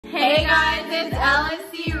guys, it's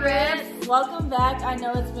LSC Rips. Welcome back. I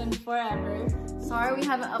know it's been forever. Sorry we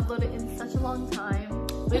haven't uploaded in such a long time.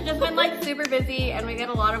 We've just been like super busy and we get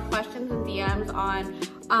a lot of questions and DMs on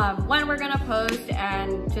when we're gonna post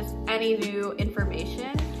and just any new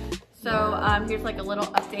information. So here's like a little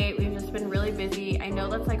update. We've just been really busy. I know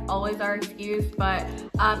that's like always our excuse, but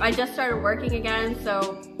I just started working again,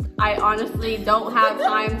 so I honestly don't have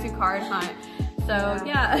time to card hunt. So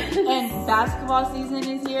yeah. And basketball season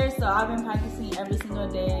is here, so I've been practicing every single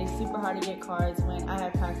day. Super hard to get cards when I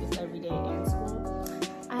have practice every day in school.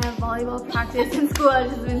 I have volleyball practice in school.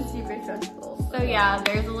 It's just been super stressful. So yeah,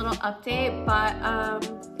 there's a little update, but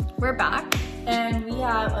we're back. And we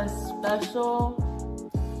have a special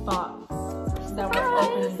box that we're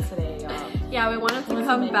opening today, y'all. Yeah, we wanted to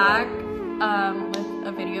come back with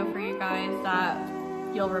a video for you guys that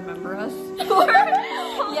you'll remember us for.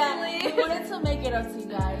 Yeah, we wanted to make it up to you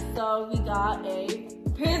guys. So we got a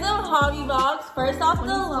Prizm hobby box, first off the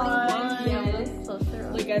line. Yes.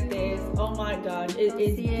 Look at this. Oh my god, it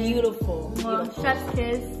is beautiful. Beautiful. Chef's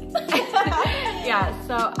kiss. Yeah,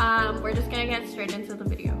 so we're just gonna get straight into the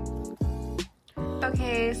video.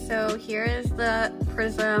 Okay, so here is the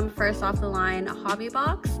Prizm first off the line hobby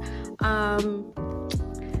box.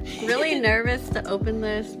 Really nervous to open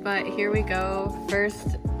this, but here we go.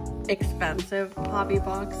 First expensive hobby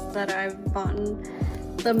box that I've bought.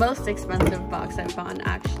 The most expensive box I've bought,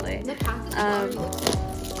 actually. The package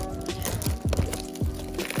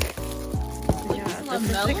yeah, this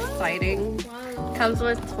is exciting. Wow. Comes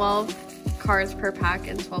with 12 cards per pack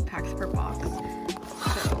and 12 packs per box.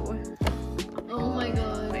 So, oh my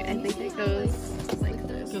god. Wait, I think it goes like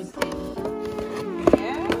this.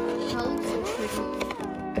 Yeah. That looks so pretty.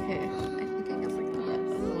 Okay, I think it goes like that.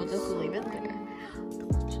 We'll just leave it there.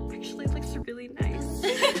 Actually looks really nice.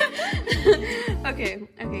 Okay,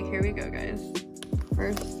 here we go, guys.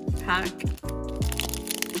 First pack.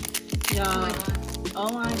 Yeah. Oh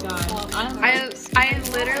my god. I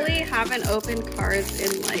literally haven't opened cards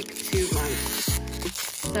in like 2 months.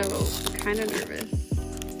 So I'm kind of nervous.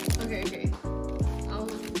 Okay. I'll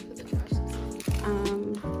put the trash.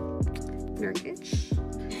 Nurkic.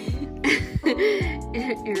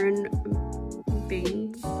 Aaron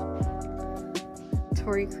Baines.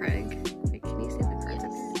 Torrey Craig. Wait, can you see the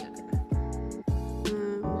cards?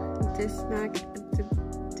 Dismac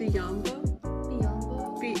Diombo.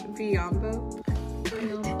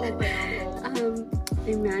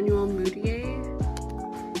 Emmanuel Mudiay.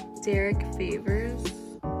 Derek Favors.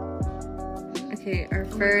 Okay, our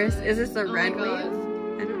first, is this a red wave?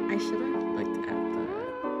 I should have looked at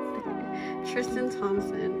the Tristan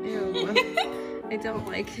Thompson. Ew. I don't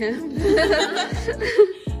like him.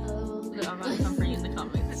 I'm gonna come for you in the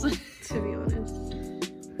comments. To be honest.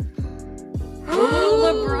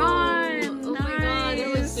 Oh, LeBron! Oh my god, it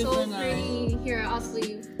looks so pretty. Here, I'll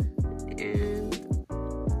sleeve. And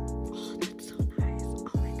oh, that's so nice. Oh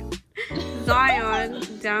my god. Zion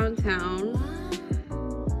downtown.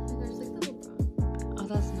 There's like the LeBron. Oh,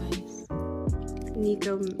 that's nice.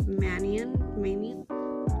 Nico Mannion.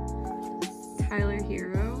 Tyler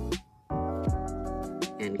Hero.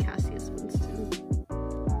 And Cassius Winston.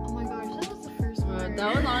 Oh my gosh, that was the first one.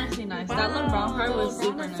 That was honestly nice. Wow. That LeBron card was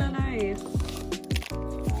super nice. So nice.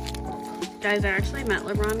 Guys, I actually met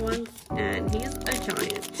LeBron once, and he's a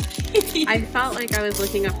giant. I felt like I was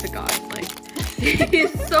looking up to God. Like,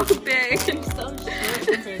 he's so big. I'm so short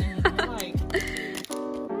compared to him. You're like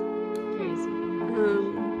crazy.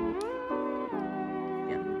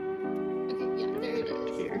 Yeah. Okay, yeah, there it is.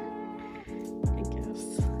 Here. I guess.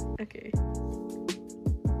 Okay.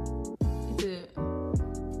 Okay.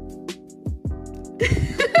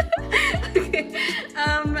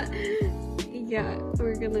 Yeah,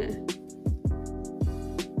 we're gonna.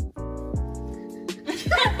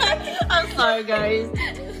 I'm sorry, guys.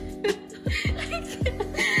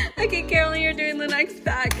 Okay, Carolyn, you're doing the next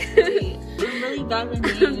pack. Wait, I'm really bad with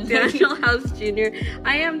names. Daniel House Jr.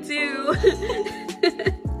 I am too.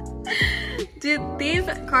 Dude, these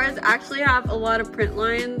cards actually have a lot of print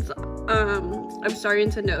lines. I'm starting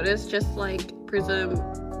to notice, just like Prizm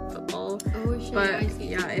football. Oh shit, but I see.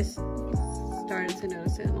 yeah, I started to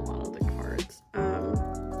notice it in a lot of the cards.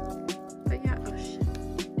 But yeah, oh shit.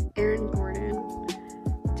 Aaron Gordon.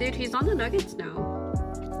 Dude, he's on the Nuggets now.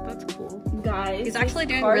 That's cool. Guys, he's actually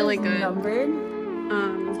doing really good. Numbered.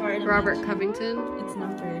 Robert Covington. It's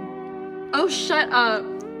numbered. Oh, shut up.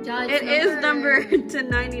 Yeah, it is numbered to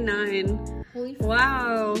 99. Holy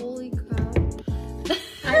wow. Holy crap.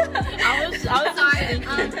 I was sorry.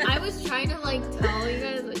 I was trying to like tell you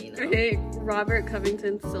guys, but you know. Okay, Robert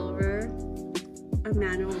Covington Silver.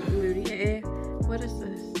 Emmanuel Mudiay. What is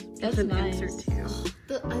this? That's an nice. insert too.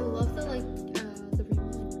 I love the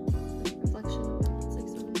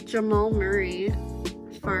Jamal Murray,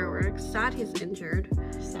 fireworks. Sad he's injured.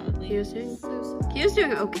 Sadly. He was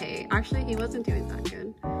doing okay. Actually, he wasn't doing that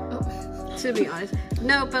good. Oh. To be honest.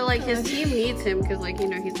 No, but like his team needs him because like, you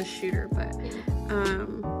know, he's a shooter, but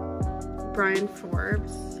Brian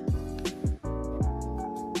Forbes.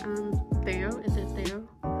 Theo, is it Theo?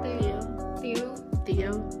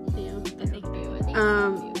 Theo. I think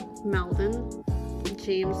Theo. Meldon,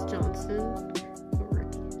 James Johnson.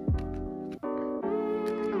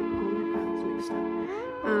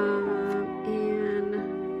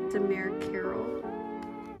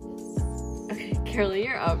 Carolyn,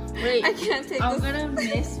 you're up. Wait, I can't take I'm this. gonna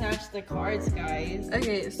mismatch the cards, guys.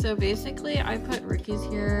 Okay, so basically I put rookies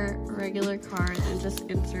here, regular cards, and just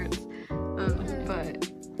inserts.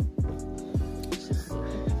 But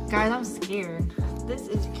guys, I'm scared. This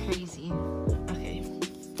is crazy. Okay.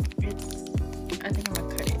 I think I'm gonna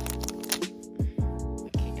cut it.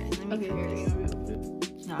 Okay, guys, let me cut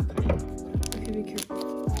this. Not cut it. Okay, be careful.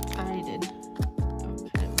 I already did. I'll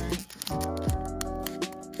cut it right.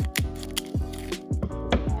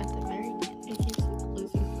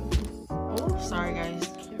 Sorry guys,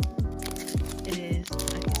 it is,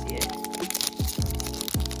 I can see it.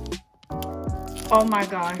 Oh my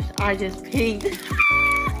gosh, I just peeked.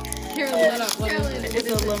 Carolyn, It's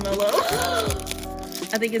a Lamelo.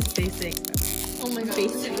 I think it's basic. Oh my god.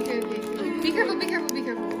 Basic. Okay. Be careful.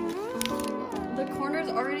 The corner's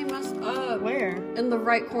already messed up. Where? In the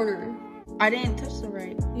right corner. I didn't touch the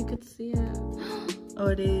right. You could see it. Oh,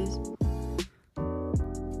 it is.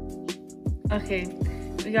 Okay.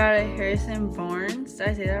 We got a Harrison Barnes. Did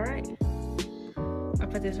I say that right? I'll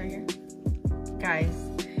put this right here. Guys,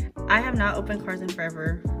 I have not opened cards in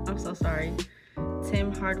forever. I'm so sorry.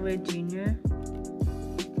 Tim Hardaway Jr.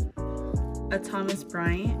 A Thomas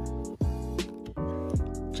Bryant.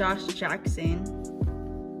 Josh Jackson.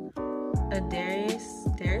 A Darius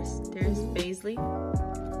Baisley.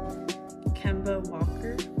 Kemba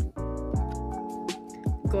Walker.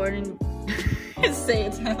 Gordon. Say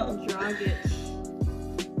it now. Dragic.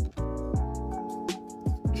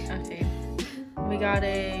 Okay. We got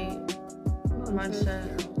a Monster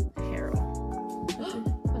Harrell.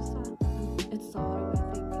 What's that? It's solid, I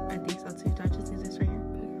think. I think so too. Did I just do this right here?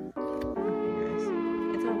 Okay, guys.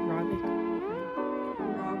 It's a Robert.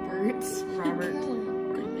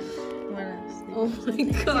 Oh my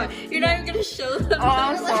god. You're not even gonna show them. Oh,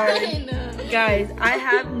 I'm sorry. No. Guys, I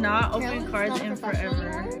have not opened Carolyn's cards not a in professional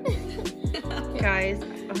forever. anymore? Guys,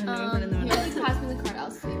 Please pass me the card.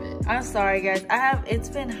 I'll save it. I'm sorry, guys. It's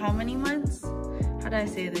been how many months? How do I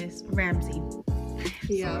say this? Ramsey.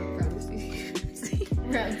 Yeah, Ramsey.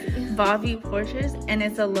 Bobby Portis, and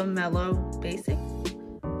it's a Lamelo basic.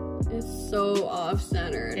 It's so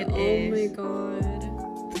off-centered. It oh is. my god.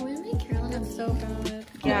 Can we make Carolyn That's so bad.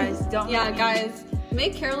 Guys, don't. Yeah, make me- guys,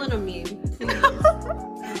 make Carolyn a meme, please.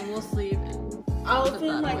 And we'll sleep. And I'll put open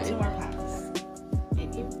that like away. 2 more packs.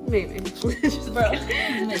 Maybe. Maybe. Bro.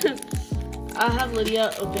 I'll have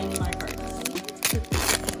Lydia open my cards.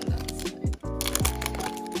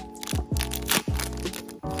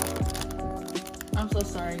 I'm so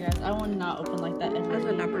sorry, guys. I will not open like that ever. That's a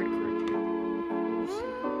again. numbered card.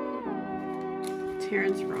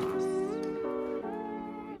 Terrence Ross.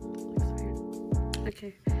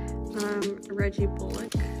 Okay. Reggie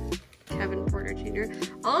Bullock. Kevin Porter Jr.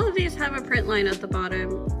 All of these have a print line at the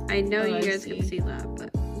bottom. I know you guys can see that, but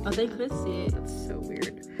Oh, they could see it. that's so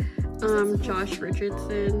weird. Josh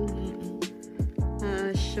Richardson.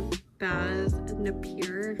 Shabazz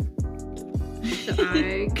Napier.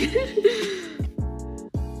 Shaig.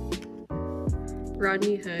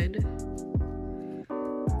 Rodney Hood.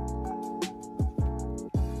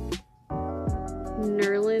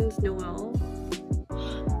 Nerlens Noel.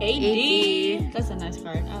 AD. That's a nice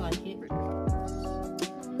card. I like it.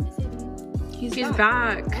 He's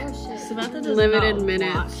back. Oh shit. Samantha does Limited not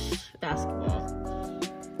minutes. watch basketball.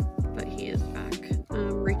 But he is back.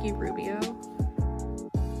 Ricky Rubio.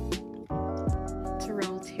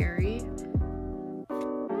 Terrell Terry.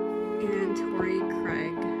 And Torrey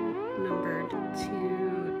Craig, numbered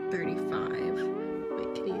 235. Wait,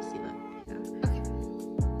 can you see that?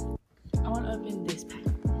 Yeah. I want to open this pack.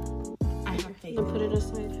 I have faith. Then put it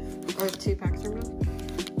aside. Or 2 packs are moved.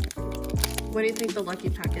 What do you think the lucky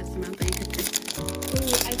pack is, Samantha? You could pick. Ooh,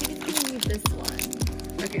 I think it's gonna be this one.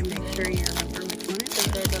 Okay, make sure you remember which one it is.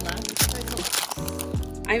 They're the last.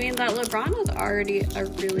 I mean, that LeBron is already a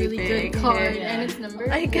really big good card, hit. and it's numbered.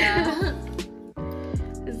 Like, Yeah.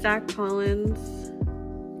 Zach Collins,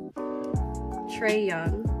 Trae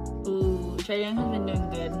Young. Ooh, Trae Young has been doing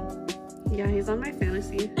good. Yeah, he's on my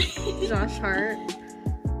fantasy. Josh Hart,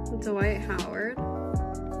 Dwight Howard,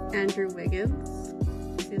 Andrew Wiggins,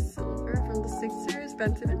 Precious Silver from the Sixers.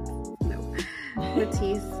 Ben Simmons? No.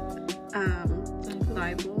 Matisse.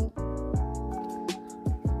 Bible.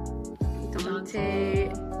 Dante.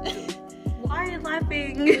 Why are you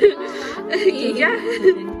laughing? Yeah.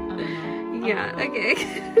 Yeah, okay.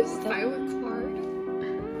 Firework card.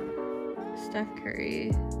 Steph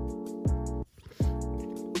Curry.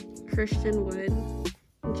 Christian Wood.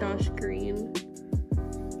 Josh Green.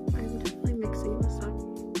 I'm definitely mixing this up.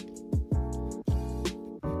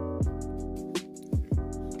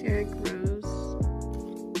 Derrick Rose.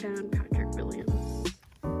 And Patrick Williams.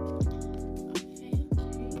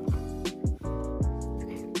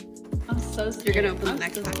 I'm so scared. You're gonna open the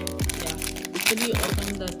next pack. Yeah. Could you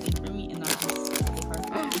open the thing for me and I'll just take the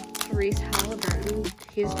card? Therese Halliburton.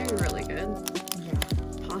 He's doing really good. Yeah.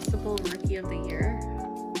 Possible Rookie of the Year.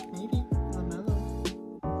 Maybe. Lamelo.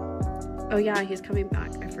 Oh yeah, he's coming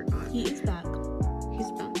back. I forgot. He is back. He's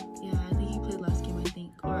back. Yeah, I think he played last game, I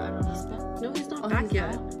think. Or I don't know. No, he's not Oh, back he's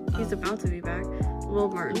yet. not? He's about to be back. Will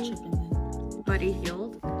I'm Martin. tripping then. Buddy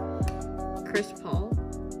Hield. Chris Paul.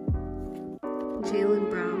 Jaylen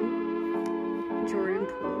Brown. Jordan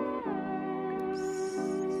Poole.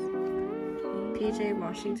 PJ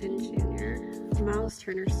Washington Jr. Miles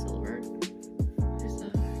Turner Silver. Who's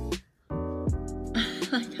that?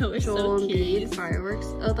 Like, I was Joel so Embiid curious. Fireworks.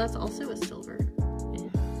 Oh, that's also a silver. Yeah.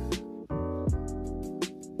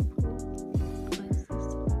 What is this?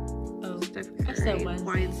 Oh, Steph I said Curry. Wednesday.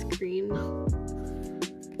 Widescreen.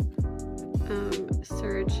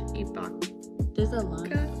 Serge Ibaka. There's a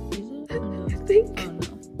line. Is it? Oh, no. I think.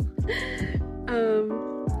 Oh, no.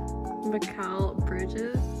 Mikal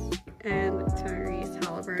Bridges and Tyrese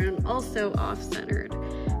Halliburton, also off-centered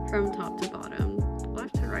from top to bottom.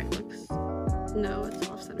 Left to right looks, no, it's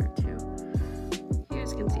off-centered too. You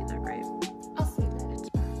guys can see that, right? I'll see that.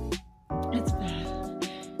 It's bad.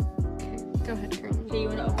 Okay, go ahead, girl. Okay, you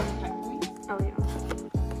want to open the pack for me? Oh yeah.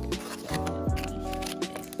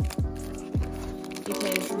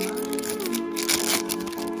 Because mine...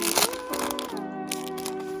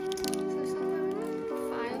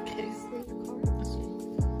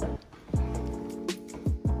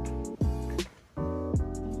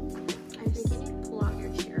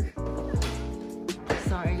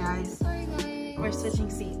 We're switching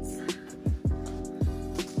seats.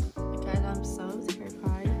 Guys, I'm so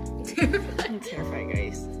terrified. I'm terrified,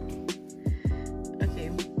 guys. Okay.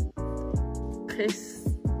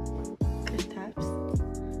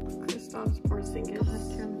 Kristaps Porzingis.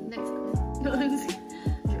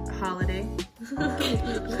 Next Holiday.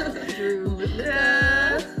 Drew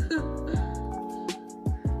Luka.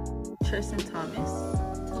 Tristan Thompson.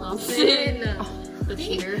 The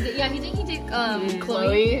cheater. Yeah, you think he did Yeah.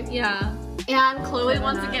 Chloe? Yeah. And Chloe Kevin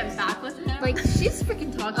wants to Knox. get back with him. Like, she's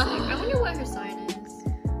freaking toxic. I wonder what her sign is.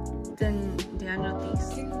 Then Daniel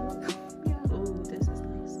Thies. Oh, this is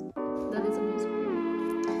nice. That is amazing.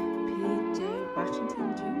 PJ Washington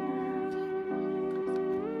Jr.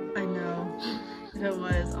 I know. It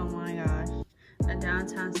was, oh my gosh. A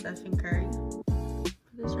downtown Stephen Curry.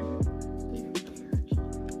 This right here.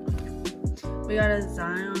 We got a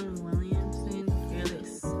Zion Williamson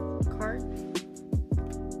Fearless card.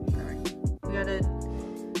 Alright. We got a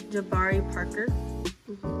Jabari Parker.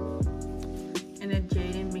 And a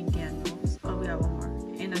Jaden McDaniels. Oh, we got one more.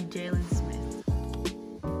 And a Jalen Smith.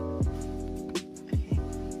 Okay.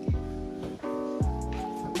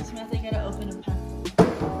 Samantha, you gotta open a pack.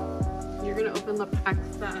 You're gonna open the pack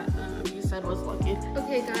that you said was lucky.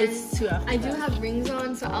 Okay, guys. It's 2 after I do that. have rings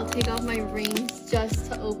on, so I'll take off my rings just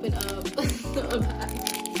to open up a bag.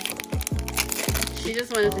 She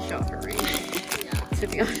just wanted to show off her ring, Yeah. to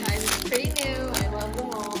be honest. Guys, it's pretty new. I love them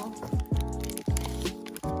all.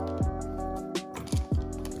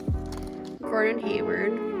 Gordon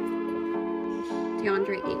Hayward,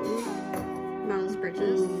 DeAndre Ayton, Miles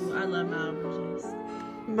Bridges, Ooh, I love Miles Bridges.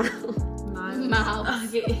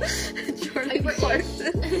 Mouse. Okay. Jordan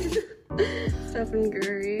Clarkson, Stephen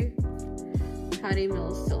Curry, Patty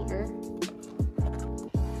Mills Silver,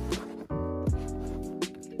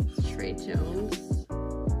 Trey Jones.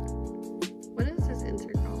 What is this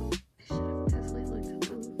insert called? I should have definitely looked at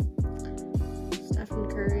them. Stephen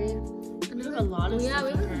Curry, We have a lot of Yeah, stuff we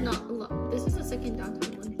in have here. not a lot. This is the second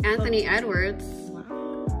downtown one. Anthony Edwards. Wow.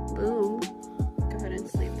 Boom. Go ahead and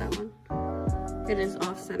sleeve that one. It is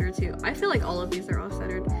off-center too. I feel like all of these are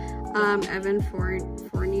off-centered. Evan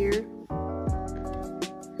Fournier,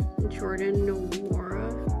 Jordan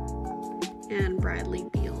Nwora, and Bradley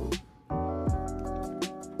Beal.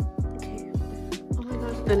 Okay. Oh my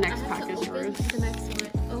gosh. The next I have pack to is open yours. The next one.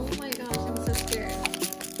 Oh my gosh, I'm so scared.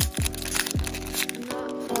 I'm not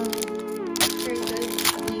very good at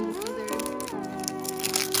things either.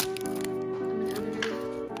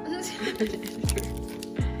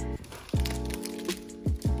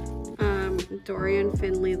 Dorian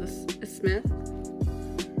Finley-Smith.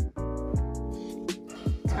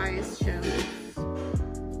 Tyus Jones.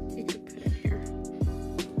 You could put it here.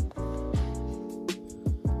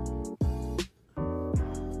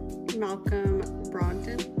 Malcolm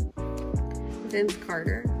Brogdon. Vince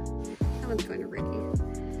Carter. That one's going to Ricky.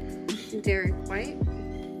 Derek White.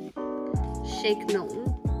 Shake Milton.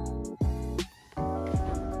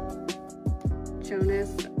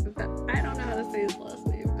 Jonas. I don't know how to say his last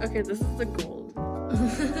name. Okay, this is the gold.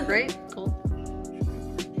 Right? Gold.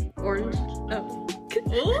 Orange. Oh.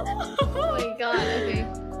 Oh my god, okay.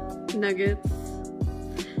 Nuggets.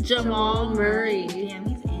 Jamal Murray. Damn,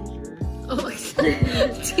 he's injured. Oh my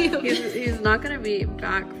god. He's not gonna be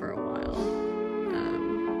back for a while.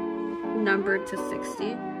 Numbered to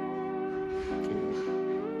 60.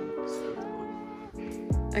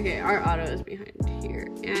 Okay, our auto is behind here,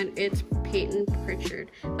 and it's Peyton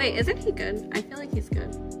Pritchard. Wait, isn't he good? I feel like he's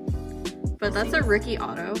good, but that's a rookie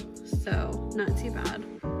auto, so not too bad.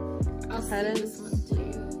 I'll see this one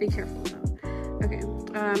too. Be careful though. Okay,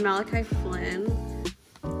 Malachi Flynn,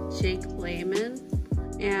 Jake Layman,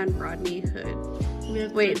 and Rodney Hood.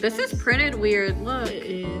 Wait, this is printed weird. Look, it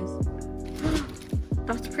is.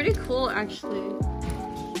 That's pretty cool, actually.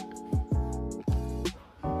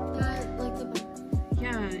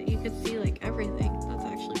 Yeah, you could see like everything. That's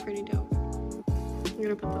actually pretty dope. I'm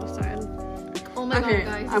gonna put that aside. Oh my god,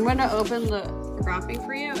 guys. I'm gonna open the wrapping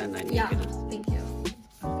for you, and then you can just... Thank you.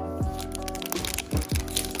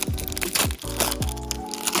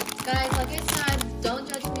 Guys, like I said, don't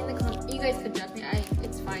judge me in the comments. You guys could judge me.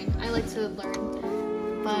 It's fine. I like to learn.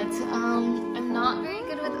 But I'm not very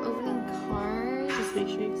good with opening cards. Just make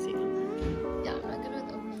sure you see them. Yeah, I'm not good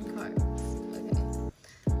with opening cards. Okay.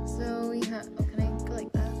 So we have... Oh, can I go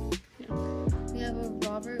like that? Yeah. We have a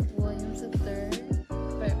Robert Williams III.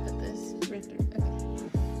 Where I put this? Right there. Okay.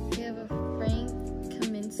 We have a Frank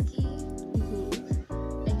Kaminsky.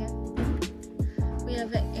 Right here. We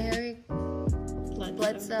have an Eric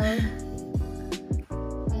Bledsoe.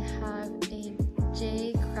 We have a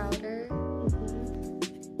Jay Crowder.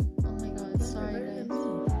 Oh my god, sorry guys.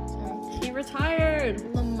 Sorry. He retired.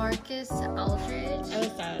 LaMarcus Aldridge. I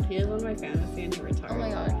was sad. He was on my fantasy and he retired. Oh my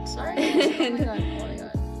god, sorry. Oh my god, oh my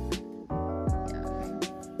god. Yeah,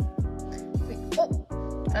 okay. Wait, oh!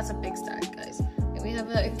 That's a big stack, guys. And we have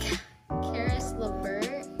a Karis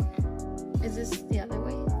LeVert. Is this the other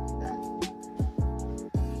way?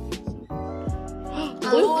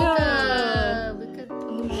 Luka! Luka.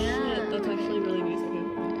 Oh shit, that's actually really nice of him.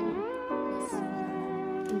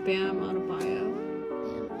 Bam Adebayo.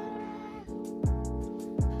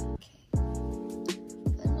 Okay.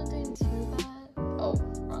 I'm not doing too bad. Oh,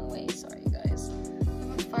 wrong way. Sorry, guys. I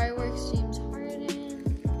have a Fireworks James Harden.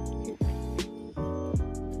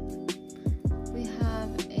 We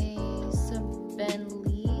have a Ben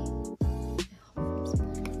Lee.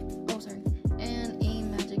 Oh, sorry. And a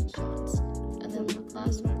Magic Johnson. And then the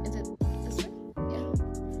last one. Is it this way? Yeah.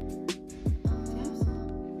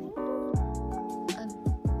 A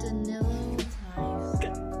Danilo.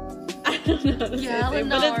 I don't know how to say his name,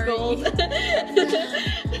 but it's gold. That's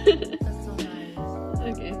so nice.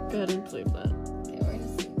 Okay, go ahead and sleep that. Okay, we're gonna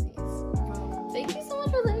save these. Thank you so much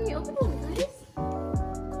for letting me open one, guys.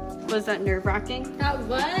 Was that nerve-wracking? That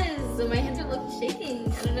was. My hands are looking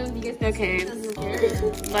shaking. I don't know if you guys can Okay. see. That's scary.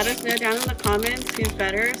 Let us know down in the comments who's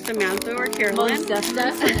better, Samantha or Carolyn. Most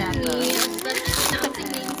definitely Samantha. Especially announcing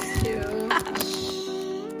names too.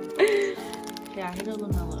 Yeah, I hit a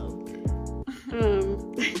Lamelo.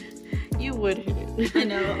 You would hit it. I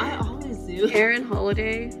know, I always do. Aaron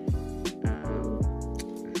Holiday,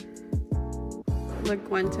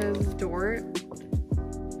 LaQuentas Dort,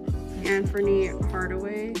 Anthony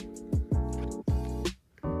Hardaway,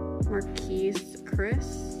 Marquise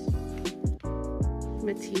Chris,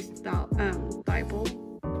 Matisse Thibault,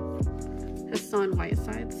 Hassan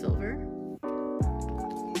Whiteside, silver,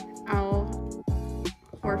 Al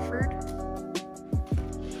Horford,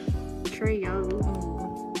 Trae Young.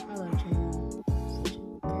 Oh, I love Trae Young.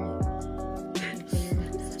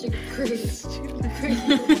 Such a great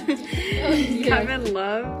player. Kevin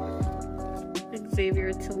Love,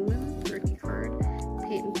 Xavier Tillman, rookie card,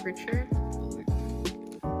 Peyton Pritchard,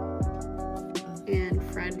 and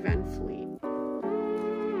Fred VanVleet.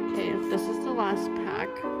 Okay, this is the last pack.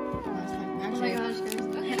 Oh my gosh,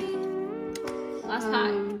 guys. Okay. Last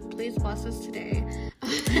pack. Please bless us today.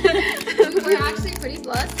 We're actually pretty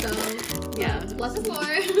blessed, so Yeah. bless us more.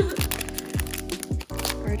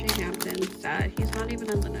 RJ Hampton, sad. He's not even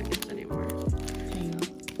in the Nuggets anymore.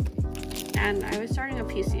 And I was starting a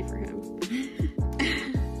PC for him.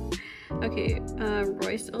 Okay,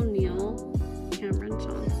 Royce O'Neal, Cameron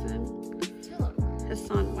Johnson,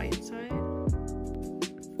 Hassan Whiteside,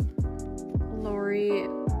 Laurie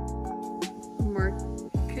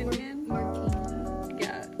Markkinen.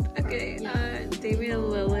 Yeah. Okay. Damian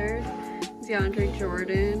Lillard, DeAndre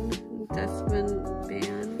Jordan, Desmond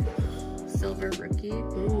Bane, silver rookie.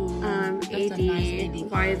 Ooh, AD, nice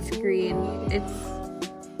widescreen. It's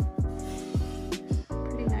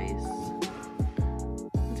pretty nice.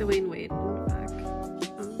 Dwayne Wade in the back.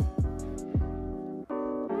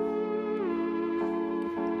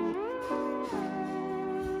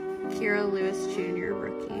 Kira Lewis Jr.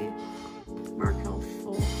 rookie, Markel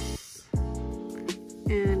Fultz,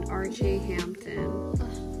 and RJ Hampton.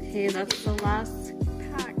 Okay, that's the last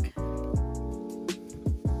pack.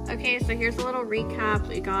 Okay, so here's a little recap.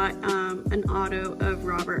 We got an auto of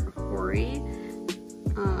Robert Horry.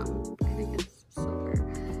 I think it's silver.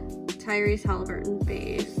 Tyrese Halliburton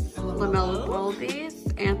base. Lamelo Ball base.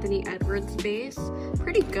 Anthony Edwards base.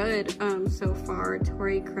 Pretty good so far.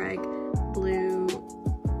 Torrey Craig blue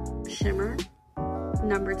shimmer.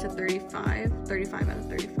 Number to 35. 35 out of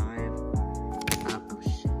 35. Oh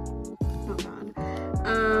shit. Not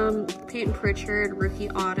bad. Peyton Pritchard rookie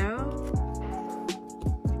auto.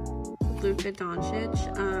 Luka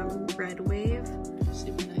Doncic, red wave.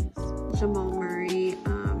 Super nice. Jamal Murray,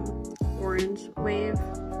 orange wave,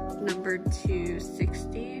 number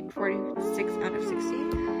 260, 46 out of 60.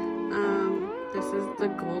 This is the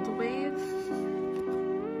gold wave,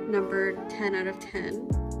 number 10 out of 10.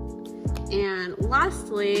 And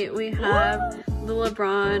lastly, we have the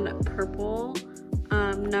LeBron purple,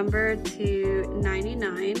 number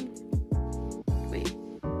 299. Wait,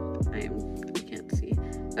 I can't see.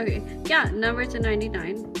 Okay, yeah, number to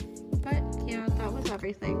 99. But yeah, that was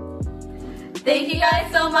everything. Thank you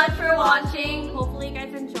guys so much for watching. Hopefully you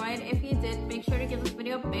guys enjoyed. If you did, make sure to give this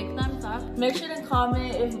video a big thumbs up. Make sure to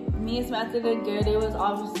comment if me and Samantha did good. It was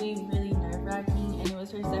obviously really nerve-wracking and it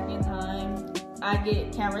was her second time. I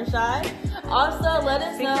get camera shy. Also, let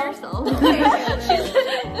us know.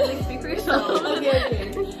 Speak for yourself.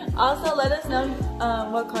 Okay. Also, let us know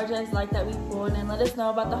what cards you guys like that we pulled, and let us know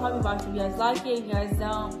about the hobby box if you guys like it. If you guys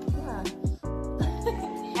don't, yeah.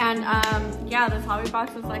 And yeah, this hobby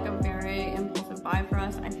box was like a very impulsive buy for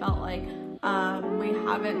us. I felt like we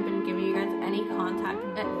haven't been giving you guys any content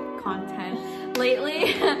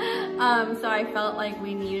lately. So I felt like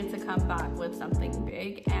we needed to come back with something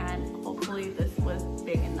big, and hopefully this was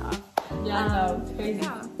big enough. Yeah, no, crazy.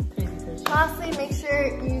 Yeah. Crazy. Lastly, make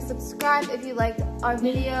sure you subscribe if you liked our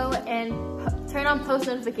video and turn on post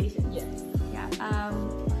notifications. Yes. Yeah.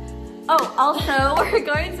 Oh, also, we're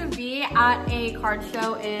going to be at a card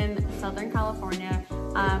show in Southern California,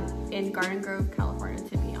 in Garden Grove, California,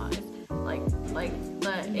 to be honest. Like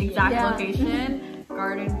the exact location,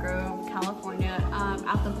 Garden Grove, California,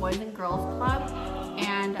 at the Boys and Girls Club.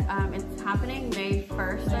 And it's happening May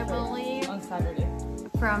 1st, I believe. On Saturday.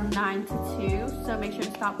 From 9 to 2, so make sure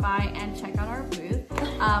to stop by and check out our booth.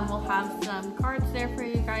 We'll have some cards there for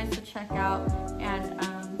you guys to check out, and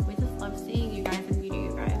we just love seeing you guys and meeting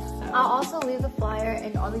you guys. So. I'll also leave the flyer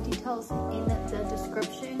and all the details in the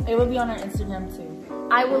description. It will be on our Instagram too.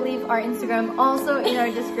 I will leave our Instagram also in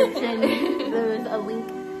our description. There's a link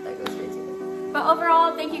that goes straight to it. But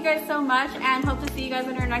overall, thank you guys so much, and hope to see you guys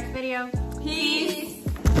in our next video. Peace.